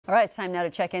All right, it's time now to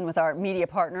check in with our media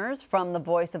partners from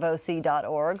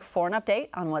thevoiceofoc.org for an update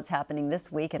on what's happening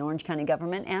this week in Orange County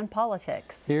government and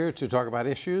politics. Here to talk about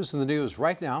issues in the news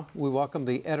right now, we welcome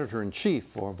the editor-in-chief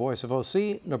for Voice of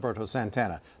OC, Norberto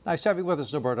Santana. Nice to have you with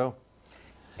us, Norberto.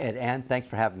 And Ann, thanks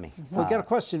for having me. We got a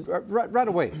question right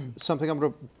away, something I'm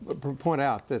going to point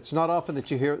out. It's not often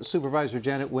that you hear Supervisor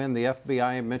Janet Nguyen, the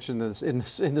FBI, mention this in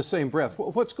the same breath.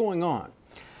 What's going on?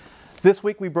 This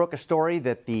week we broke a story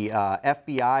that the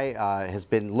FBI has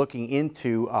been looking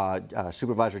into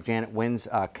Supervisor Janet Nguyen's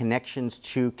connections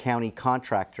to county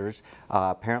contractors.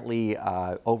 Apparently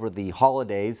over the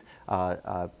holidays,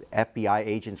 FBI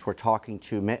agents were talking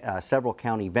to several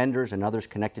county vendors and others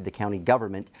connected to county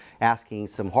government, asking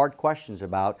some hard questions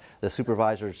about the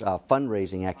supervisor's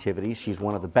fundraising activities. She's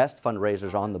one of the best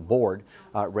fundraisers on the board,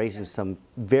 raising some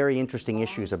very interesting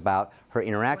issues about her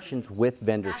interactions with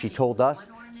vendors. She told us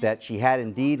that she had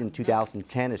indeed in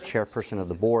 2010 as chairperson of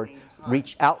the board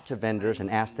reached out to vendors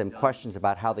and asked them questions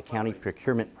about how the county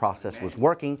procurement process was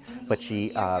working, but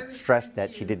she stressed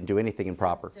that she didn't do anything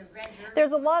improper.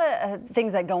 There's a lot of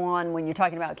things that go on when you're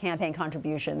talking about campaign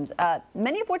contributions,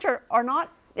 many of which are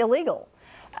not illegal.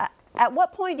 At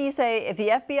what point do you say, if the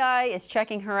FBI is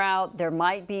checking her out, there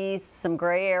might be some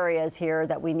gray areas here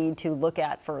that we need to look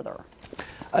at further?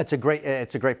 It's a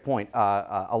great point.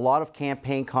 A lot of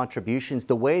campaign contributions,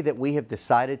 the way that we have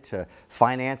decided to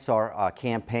finance our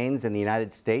campaigns in the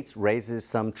United States raises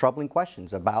some troubling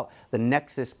questions about the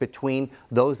nexus between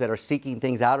those that are seeking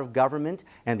things out of government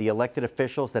and the elected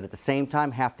officials that at the same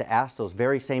time have to ask those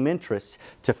very same interests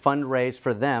to fundraise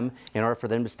for them in order for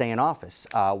them to stay in office.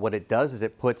 What it does is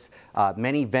it puts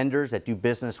many vendors that do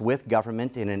business with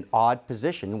government in an odd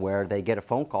position where they get a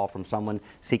phone call from someone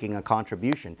seeking a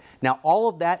contribution. Now, all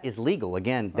of that is legal.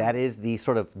 Again, that is the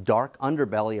sort of dark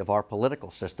underbelly of our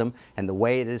political system and the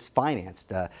way it is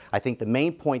financed. I think the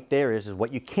main point there is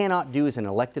what you cannot do as an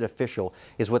elected official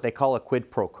is what they call a quid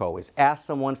pro quo, is ask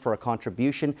someone for a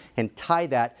contribution and tie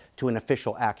that to an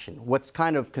official action. What's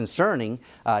kind of concerning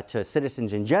to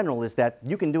citizens in general is that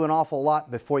you can do an awful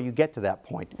lot before you get to that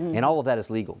point, and all of that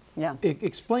is legal. Yeah.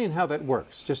 Explain how that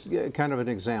works, just kind of an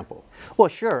example. Well,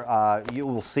 sure. You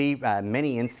will see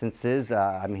many instances.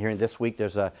 I'm hearing this week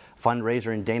there's a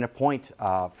fundraiser in Dana Point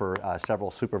for several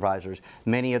supervisors.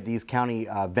 Many of these county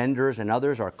vendors and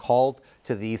others are called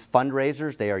to these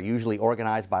fundraisers. They are usually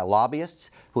organized by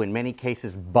lobbyists who in many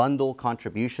cases bundle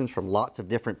contributions from lots of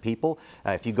different people.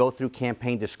 If you go through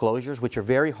campaign disclosures, which are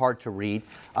very hard to read,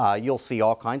 you'll see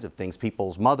all kinds of things.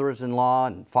 People's mothers-in-law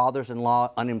and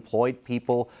fathers-in-law, unemployed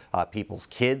people, people's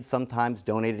kids sometimes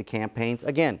donated to campaigns.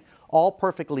 Again, all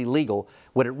perfectly legal.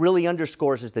 What it really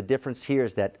underscores is the difference here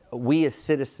is that we as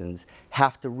citizens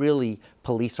have to really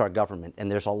police our government, and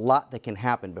there's a lot that can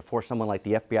happen before someone like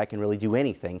the FBI can really do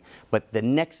anything, but the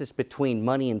nexus between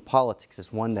money and politics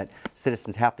is one that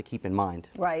citizens have to keep in mind.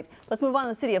 Right. Let's move on to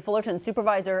the city of Fullerton.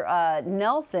 Supervisor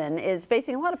Nelson is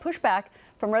facing a lot of pushback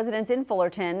from residents in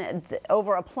Fullerton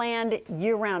over a planned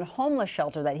year-round homeless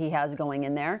shelter that he has going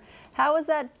in there. How's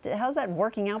that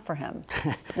working out for him?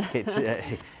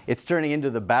 It's turning into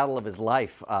the battle of his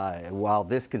life. While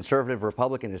this conservative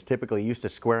Republican is typically used to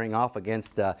squaring off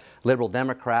against liberal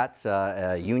Democrats,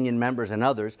 union members and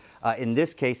others, in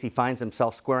this case he finds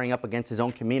himself squaring up against his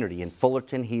own community. In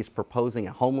Fullerton, he's proposing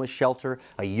a homeless shelter,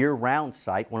 a year-round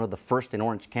site, one of the first in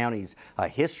Orange County's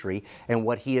history, and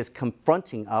what he is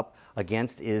confronting up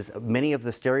against is many of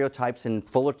the stereotypes in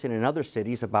Fullerton and other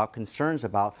cities about concerns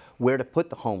about where to put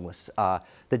the homeless.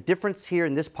 The difference here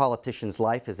in this politician's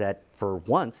life is that for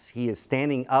once he is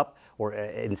standing up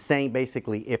and saying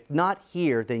basically, if not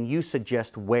here, then you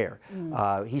suggest where.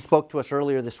 He spoke to us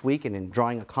earlier this week and in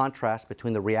drawing a contrast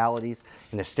between the realities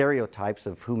and the stereotypes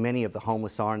of who many of the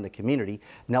homeless are in the community.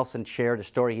 Nelson shared a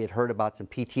story he had heard about some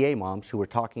PTA moms who were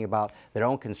talking about their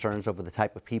own concerns over the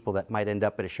type of people that might end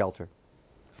up at a shelter.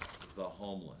 The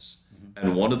homeless.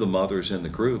 And one of the mothers in the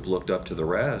group looked up to the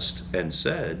rest and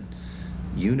said,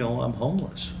 "You know I'm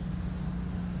homeless,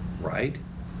 right?"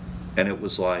 And it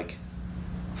was like,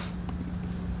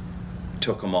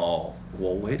 took them all,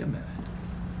 well, wait a minute.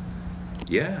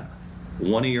 Yeah,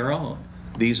 one of your own.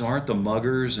 These aren't the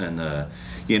muggers and the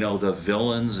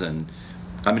villains, and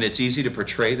I mean, it's easy to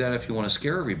portray that if you want to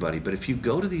scare everybody, but if you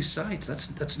go to these sites,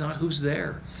 that's not who's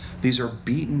there. These are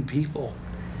beaten people.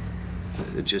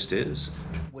 It just is.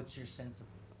 What's your sense of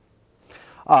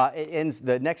and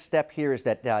the next step here is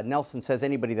that Nelson says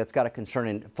anybody that's got a concern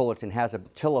in Fullerton has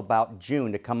until about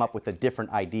June to come up with a different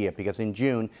idea, because in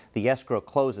June the escrow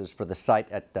closes for the site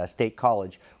at State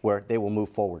College where they will move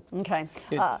forward. Okay.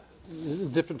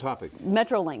 Different topic.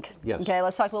 Metrolink. Yes. Okay,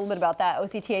 let's talk a little bit about that.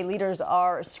 OCTA leaders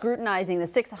are scrutinizing the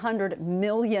 $600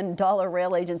 million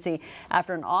rail agency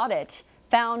after an audit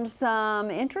found some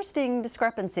interesting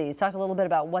discrepancies. Talk a little bit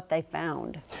about what they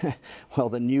found. Well,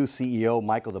 the new CEO,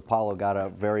 Michael DiPaolo, got a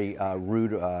very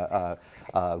rude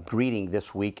greeting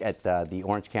this week at the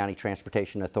Orange County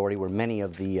Transportation Authority, where many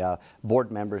of the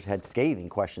board members had scathing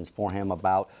questions for him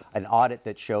about an audit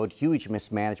that showed huge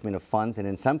mismanagement of funds, and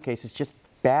in some cases just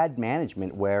bad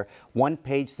management, where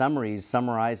one-page summaries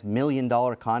summarize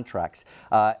million-dollar contracts.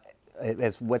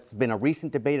 As what's been a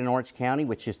recent debate in Orange County,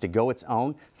 which is to go its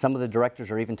own. Some of the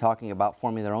directors are even talking about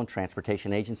forming their own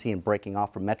transportation agency and breaking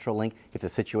off from Metrolink if the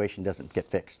situation doesn't get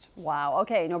fixed. Wow.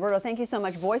 Okay, Norberto, thank you so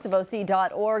much.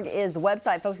 voiceofoc.org is the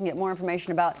website. Folks can get more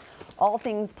information about all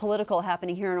things political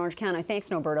happening here in Orange County. Thanks,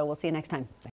 Norberto. We'll see you next time.